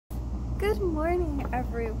Good morning,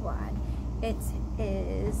 everyone. It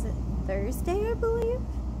is Thursday, I believe.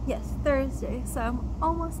 Yes, Thursday. So I'm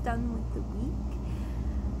almost done with the week.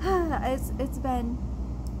 It's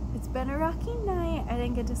been a rocky night. I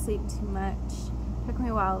didn't get to sleep too much. It took me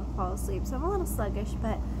a while to fall asleep, so I'm a little sluggish.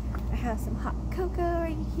 But I have some hot cocoa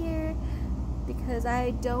right here because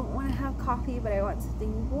I don't want to have coffee, but I want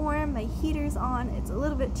something warm. My heater's on. It's a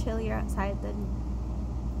little bit chillier outside than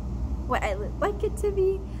what I would like it to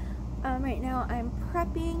be. Right now I'm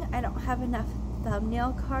prepping. I don't have enough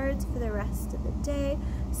thumbnail cards for the rest of the day,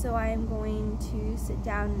 so I am going to sit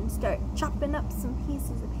down and start chopping up some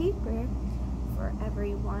pieces of paper for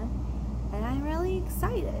everyone, and I'm really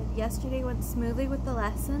excited. Yesterday went smoothly with the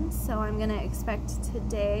lessons, so I'm gonna expect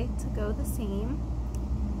today to go the same.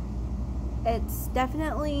 It's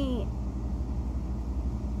definitely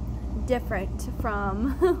different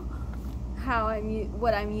from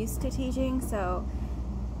what I'm used to teaching, so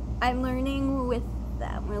I'm learning with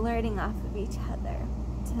them. We're learning off of each other.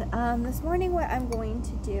 This morning what I'm going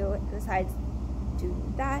to do, besides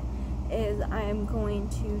doing that, is I'm going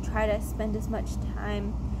to try to spend as much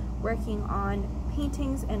time working on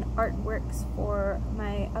paintings and artworks for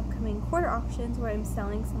my upcoming quarter auctions where I'm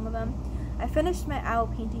selling some of them. I finished my owl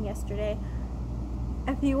painting yesterday.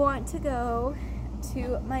 If you want to go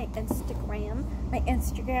to my Instagram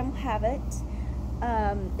will have it.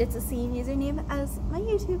 It's the same username as my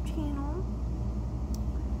YouTube channel.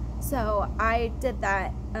 So I did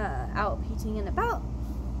that owl painting in about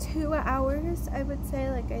 2 hours, I would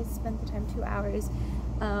say. Like, I spent the time 2 hours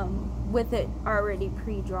with it already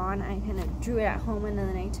pre-drawn. I kind of drew it at home and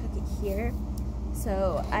then I took it here.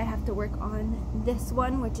 So I have to work on this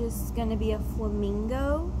one, which is going to be a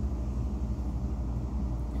flamingo.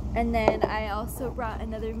 And then I also brought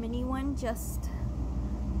another mini one just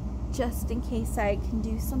in case I can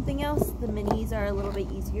do something else. The minis are a little bit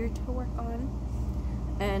easier to work on,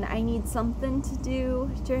 and I need something to do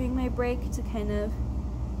during my break to kind of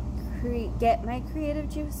get my creative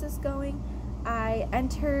juices going. I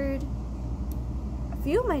entered a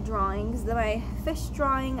few of my drawings. My fish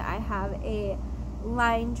drawing, I have a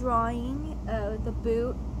line drawing of the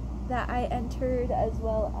boot that I entered, as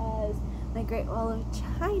well as my Great Wall of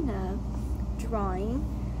China drawing,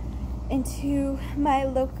 into my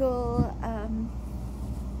local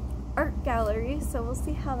art gallery, so we'll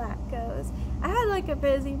see how that goes. I had like a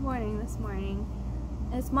busy morning this morning.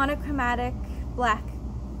 It's monochromatic black,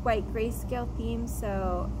 white, grayscale theme,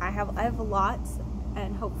 so I have a lot,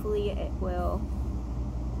 and hopefully it will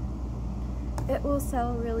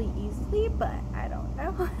sell really easily, but I don't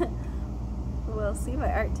know. We'll see.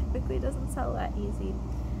 My art typically doesn't sell that easy.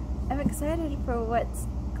 I'm excited for what's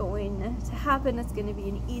going to happen. It's going to be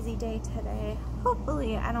an easy day today.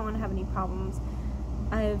 Hopefully I don't want to have any problems.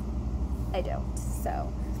 I don't,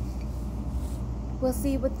 so we'll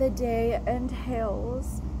see what the day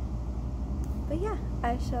entails. But yeah,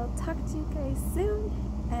 I shall talk to you guys soon,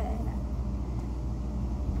 and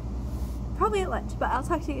probably at lunch, but I'll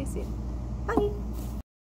talk to you guys soon. Bye.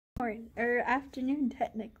 Morning, or afternoon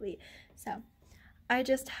technically. So I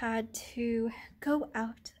just had to go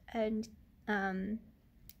out and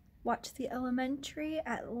watch the elementary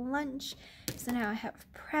at lunch. So now I have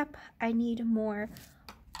prep. I need more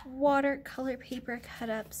watercolor paper cut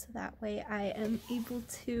up so that way I am able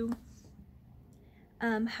to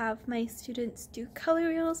have my students do color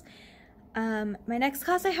reels. My next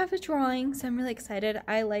class I have a drawing, so I'm really excited.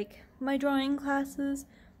 I like my drawing classes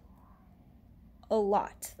a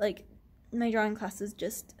lot. Like, my drawing classes,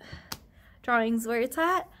 just drawing's where it's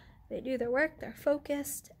at. They do their work, they're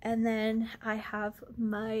focused, and then I have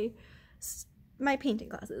my painting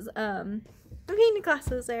classes. My painting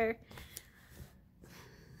classes are,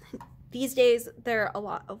 these days, they're a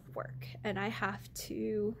lot of work, and I have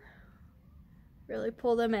to really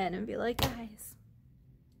pull them in and be like, guys,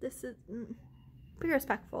 this is, be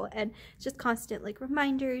respectful, and it's just constant, like,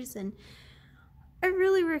 reminders, and I'm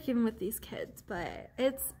really working with these kids, but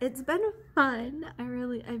it's been fun.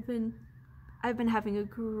 I've been having a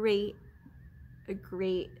great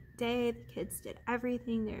day. The kids did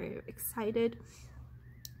everything. They're excited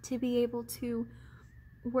to be able to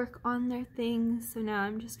work on their things. So now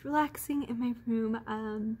I'm just relaxing in my room.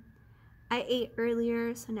 I ate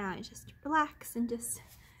earlier, so now I just relax and just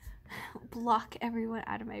block everyone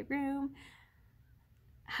out of my room.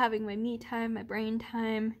 Having my me time, my brain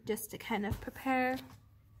time, just to kind of prepare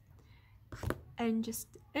and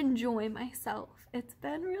just enjoy myself. It's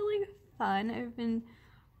been really fun. I've been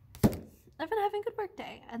having a good work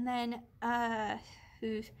day, and then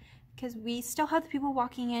because we still have the people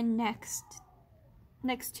walking in next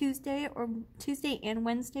Tuesday, or Tuesday and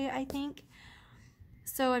Wednesday, I think.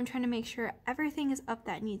 So I'm trying to make sure everything is up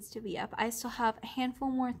that needs to be up. I still have a handful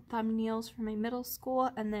more thumbnails for my middle school,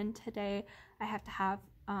 and then today I have to have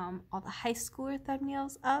all the high schooler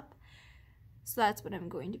thumbnails up. So that's what I'm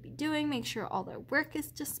going to be doing. Make sure all their work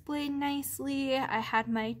is displayed nicely. I had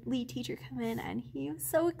my lead teacher come in and he was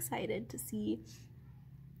so excited to see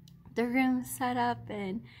the room set up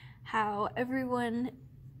and how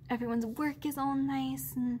everyone's work is all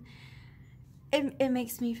nice, and it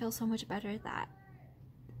makes me feel so much better that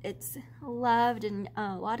it's loved. And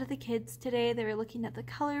a lot of the kids today, they were looking at the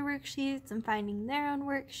color worksheets and finding their own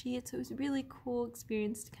worksheets. It was a really cool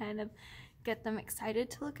experience to kind of get them excited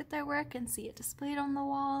to look at their work and see it displayed on the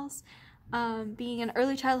walls. Being an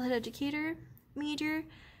early childhood educator major,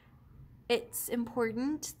 it's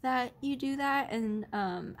important that you do that, and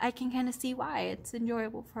I can kind of see why it's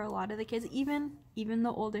enjoyable for a lot of the kids, even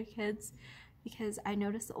the older kids, because I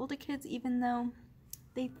notice the older kids, even though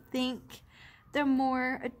they think they're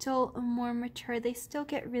more adult and more mature, they still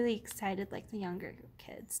get really excited like the younger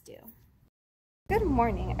kids do. Good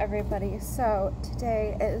morning, everybody. So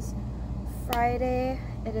today is Friday.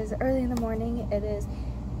 It is early in the morning. It is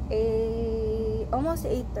almost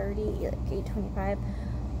 8:30, like 8:25.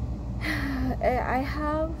 I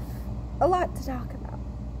have a lot to talk about.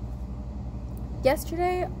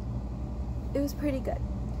 Yesterday, it was pretty good.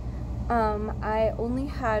 I only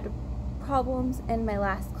had problems in my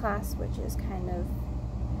last class, which is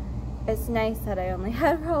it's nice that I only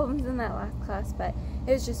had problems in that last class, but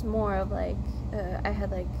it was just more of like, I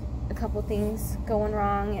had like a couple things going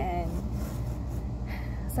wrong, and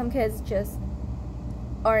some kids just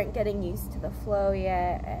aren't getting used to the flow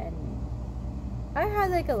yet, and I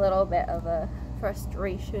had like a little bit of a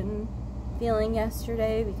frustration feeling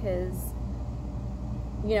yesterday because,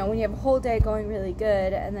 you know, when you have a whole day going really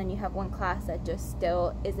good and then you have one class that just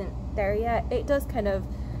still isn't there yet, it does kind of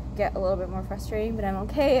get a little bit more frustrating, but I'm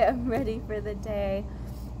okay. I'm ready for the day.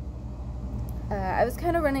 I was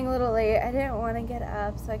kind of running a little late. I didn't want to get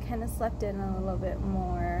up, so I kind of slept in a little bit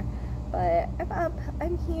more, but I'm up,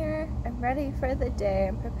 I'm here, I'm ready for the day,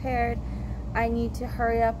 I'm prepared. I need to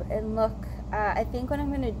hurry up and look. I think what I'm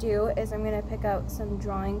going to do is I'm going to pick out some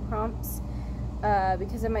drawing prompts,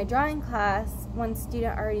 because in my drawing class, one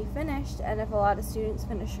student already finished, and if a lot of students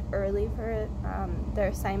finish early for their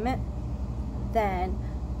assignment, then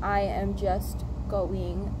I am just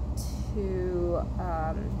going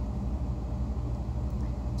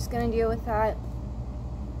to deal with that,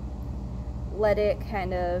 let it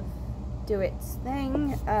kind of do its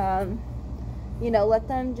thing, you know, let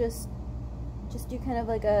them just do kind of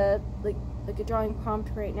like a drawing prompt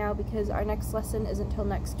right now, because our next lesson isn't until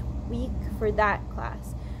next week for that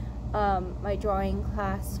class. My drawing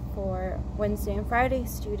class for Wednesday and Friday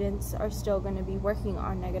students are still going to be working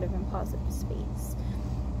on negative and positive space.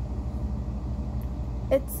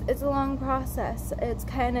 It's a long process. It's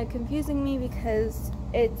kind of confusing me because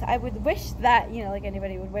I would wish that, you know, like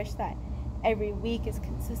anybody would wish that every week is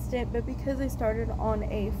consistent, but because I started on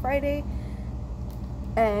a Friday,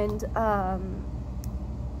 and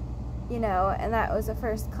you know, and that was the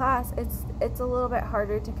first class, it's a little bit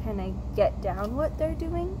harder to kind of get down what they're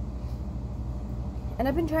doing. And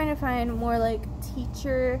I've been trying to find more like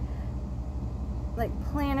teacher, like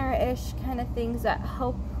planner-ish kind of things that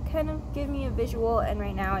help kind of give me a visual, and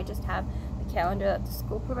right now I just have the calendar that the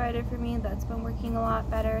school provided for me. That's been working a lot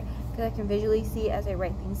better because I can visually see as I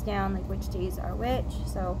write things down, like which days are which.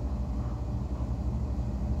 So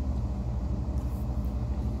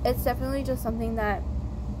it's definitely just something that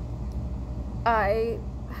I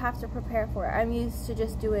have to prepare for. I'm used to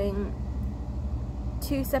just doing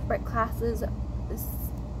 2 separate classes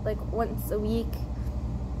like once a week.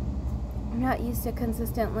 I'm not used to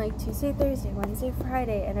consistent like Tuesday, Thursday, Wednesday,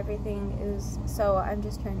 Friday, and everything is, so I'm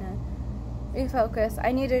just trying to refocus.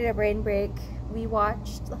 I needed a brain break.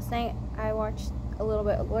 Last night I watched a little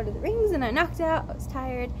bit of Lord of the Rings and I knocked out. I was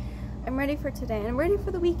tired. I'm ready for today and I'm ready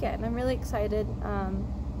for the weekend. I'm really excited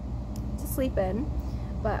to sleep in,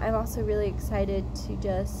 but I'm also really excited to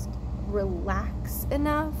just relax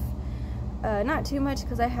enough. Not too much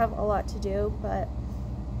because I have a lot to do, but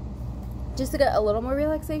just to get a little more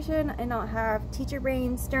relaxation and not have teacher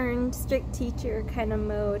brain, stern, strict teacher kind of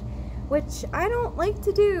mode, which I don't like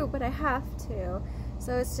to do, but I have to.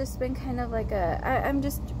 So it's just been kind of like I'm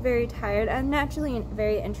just very tired. I'm naturally a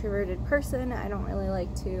very introverted person. I don't really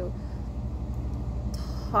like to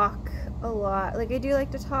talk a lot. Like, I do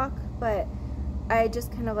like to talk, but I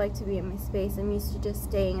just kind of like to be in my space. I'm used to just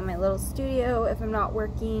staying in my little studio if I'm not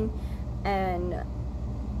working and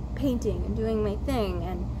painting and doing my thing,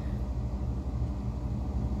 and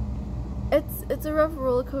it's a rough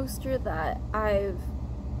roller coaster that I've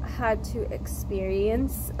had to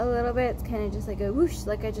experience a little bit. It's kind of just like a whoosh,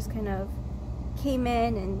 like I just kind of came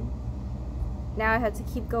in, and now I had to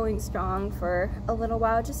keep going strong for a little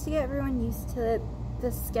while just to get everyone used to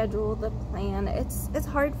the schedule, the plan. It's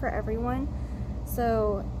hard for everyone,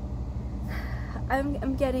 so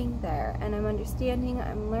I'm getting there, and I'm understanding,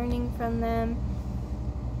 I'm learning from them.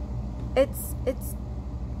 It's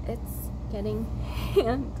getting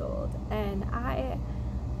handled, and I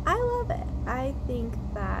love it. I think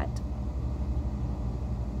that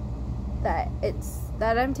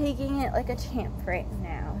I'm taking it like a champ right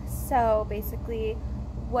now. So basically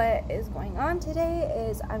what is going on today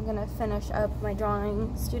is I'm gonna finish up my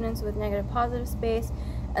drawing students with negative positive space,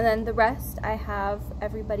 and then the rest I have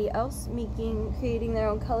everybody else creating their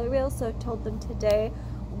own color wheels. So I told them today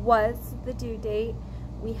was the due date.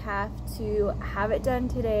 We have to have it done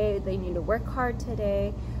today. They need to work hard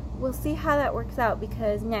today. We'll see how that works out,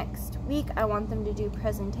 because next week I want them to do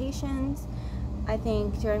presentations. I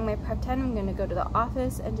think during my prep time I'm going to go to the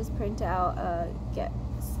office and just print out, get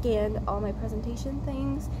scanned all my presentation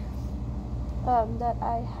things that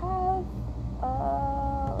I have.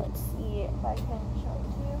 Let's see if I can show it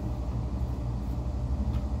to you.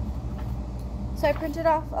 So I printed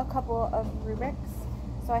off a couple of rubrics.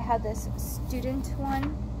 So I had this student one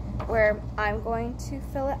where I'm going to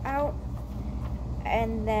fill it out,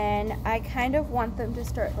 and then I kind of want them to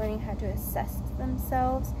start learning how to assess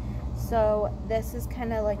themselves. So this is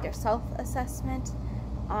kind of like their self-assessment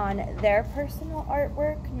on their personal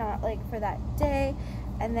artwork, not like for that day.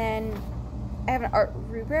 And then I have an art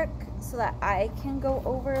rubric so that I can go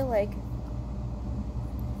over, like,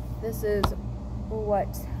 this is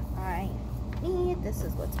what I need, this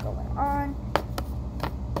is what's going on.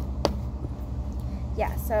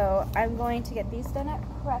 Yeah, so I'm going to get these done at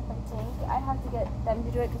prep, I think. I have to get them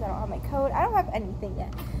to do it because I don't have my code. I don't have anything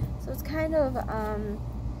yet. So it's kind of,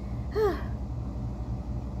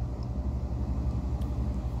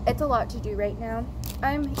 it's a lot to do right now.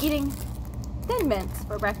 I'm eating Thin Mints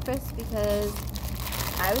for breakfast because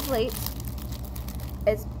I was late.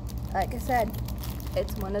 It's, like I said,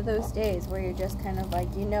 it's one of those days where you're just kind of like,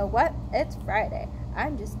 you know what? It's Friday.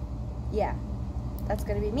 I'm just, yeah, that's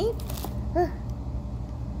gonna be me.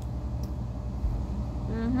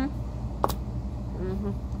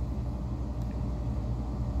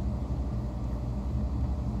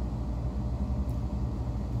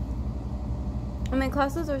 And my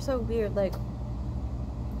classes are so weird. Like,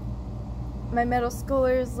 my middle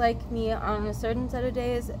schoolers like me on a certain set of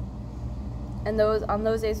days, and on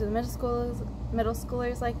those days with middle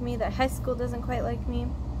schoolers like me, that high school doesn't quite like me.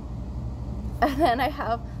 And then I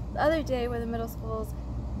have the other day where the middle schools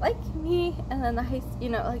like me, and then the high, you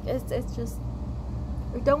know, like it's just,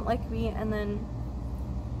 or don't like me, and then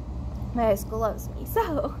my high school loves me.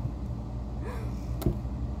 So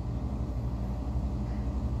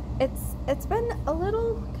it's been a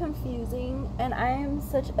little confusing, and I am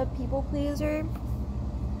such a people pleaser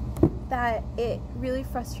that it really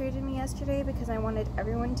frustrated me yesterday, because I wanted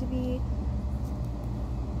everyone to be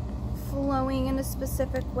flowing in a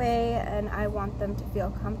specific way, and I want them to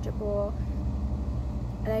feel comfortable,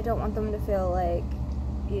 and I don't want them to feel like,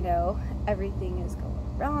 you know, everything is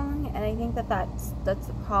going wrong. And I think that that's the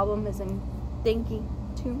problem, is I'm thinking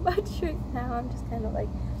too much right now. I'm just kind of like,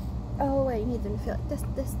 oh, I need them to feel like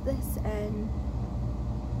this, and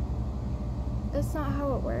that's not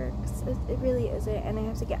how it works. It really isn't, and I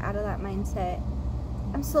have to get out of that mindset.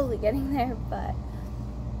 I'm slowly getting there, but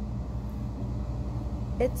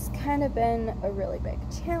it's kind of been a really big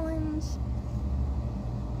challenge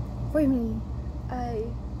for me.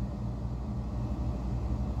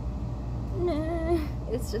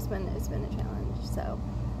 It's been a challenge. So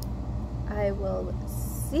I will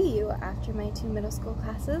see you after my 2 middle school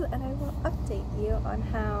classes, and I will update you on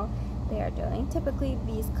how they are doing. Typically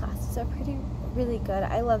these classes are really good.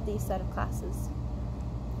 I love these set of classes.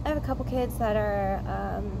 I have a couple kids that are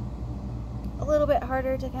a little bit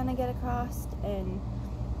harder to kind of get across, and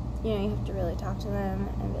you know, you have to really talk to them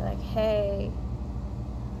and be like, hey,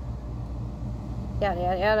 yada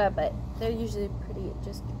yada yada, but they're usually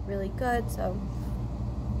just really good. So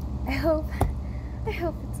I hope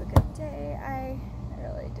it's a good day. I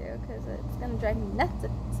really do, because it's gonna drive me nuts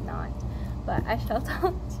if it's not. But I shall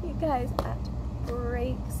talk to you guys at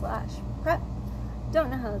break/prep.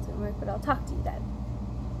 Don't know how that's gonna work, but I'll talk to you then.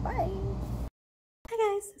 Bye. Hi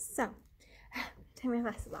guys. So take my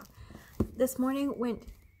glasses off. This morning went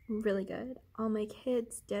really good. All my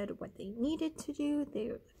kids did what they needed to do.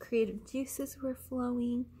 Their creative juices were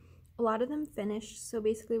flowing. A lot of them finished. So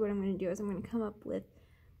basically what I'm going to do is I'm going to come up with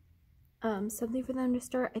something for them to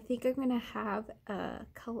start. I think I'm gonna have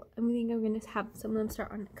some of them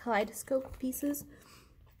start on kaleidoscope pieces.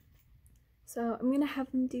 So I'm gonna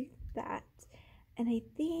have them do that, and I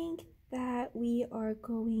think that we are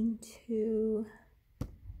going to,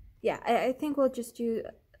 yeah, I think we'll just do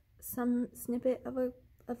some snippet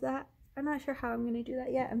of that. I'm not sure how I'm gonna do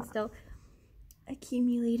that yet. I'm still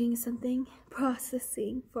accumulating something,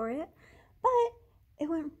 processing for it, but it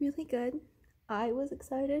went really good. I was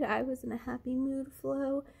excited. I was in a happy mood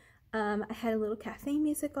flow. I had a little cafe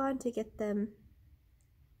music on to get them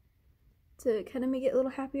to kind of make it a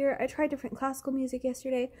little happier. I tried different classical music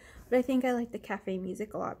yesterday, but I think I like the cafe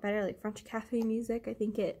music a lot better, like French cafe music. I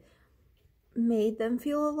think it made them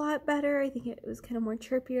feel a lot better. I think it was kind of more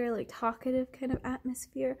chirpier, like talkative kind of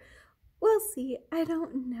atmosphere. We'll see. I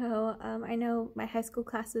don't know. I know my high school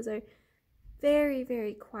classes are very,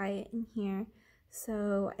 very quiet in here,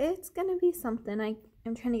 so it's gonna be something.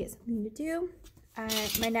 I'm trying to get something to do.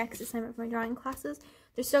 My next assignment for my drawing classes,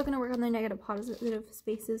 they're still gonna work on their negative positive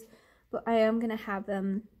spaces, but I am gonna have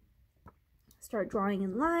them start drawing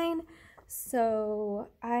in line. So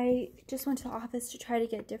I just went to the office to try to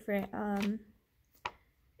get different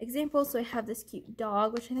examples. So I have this cute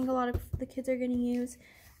dog, which I think a lot of the kids are gonna use,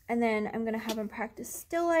 and then I'm gonna have them practice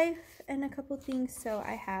still life and a couple things. So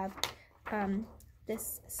I have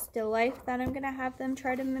this still life that I'm gonna have them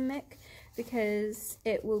try to mimic, because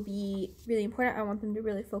it will be really important. I want them to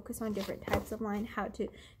really focus on different types of line, how to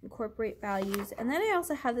incorporate values. And then I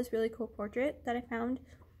also have this really cool portrait that I found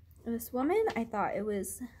of this woman. I thought it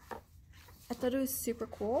was super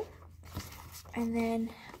cool. And then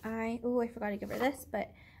I forgot to give her this,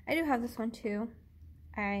 but I do have this one too.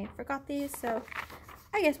 I forgot these, so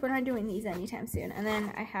I guess we're not doing these anytime soon. And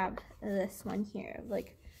then I have this one here of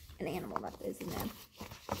like an animal that is in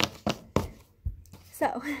there.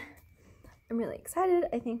 So I'm really excited.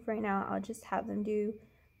 I think for right now I'll just have them do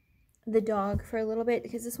the dog for a little bit,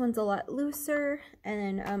 because this one's a lot looser,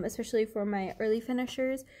 and then especially for my early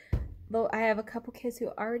finishers, though I have a couple kids who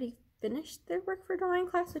already finished their work for drawing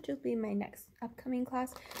class, which will be my next upcoming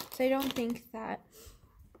class, so I don't think that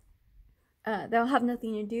they'll have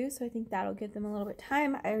nothing to do, so I think that'll give them a little bit of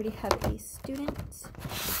time. I already have a student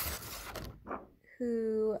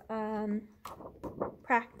who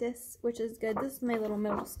practiced, which is good. This is my little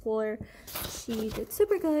middle schooler. She did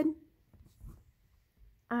super good.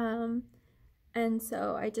 And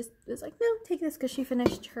so I just was like, no, take this, because she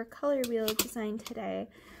finished her color wheel design today.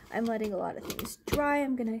 I'm letting a lot of things dry.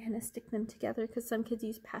 I'm gonna kind of stick them together, because some kids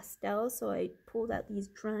use pastels, so I pulled out these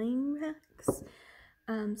drying racks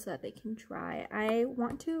so that they can dry. I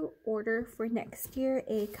want to order for next year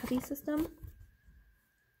a cubby system,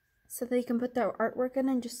 so they can put their artwork in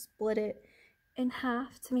and just split it in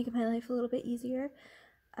half to make my life a little bit easier,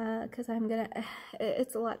 because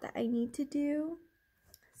it's a lot that I need to do.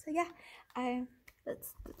 So yeah,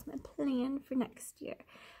 that's my plan for next year.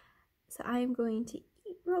 So I'm going to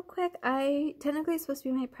eat real quick. Technically it's supposed to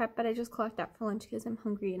be my prep, but I just clocked out for lunch because I'm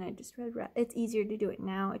hungry, and I just read it's easier to do it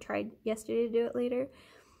now. I tried yesterday to do it later.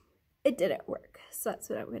 It didn't work, so that's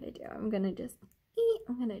what I'm gonna do. I'm gonna just eat,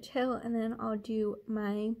 I'm gonna chill, and then I'll do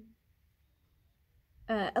my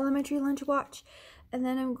elementary lunch watch, and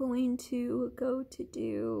then I'm going to go to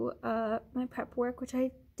do my prep work, which I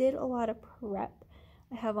did a lot of prep.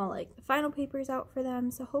 I have all like the final papers out for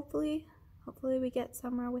them, so hopefully we get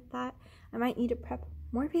somewhere with that. I might need to prep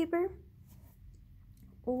more paper.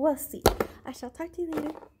 We'll see. I shall talk to you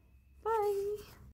later. Bye.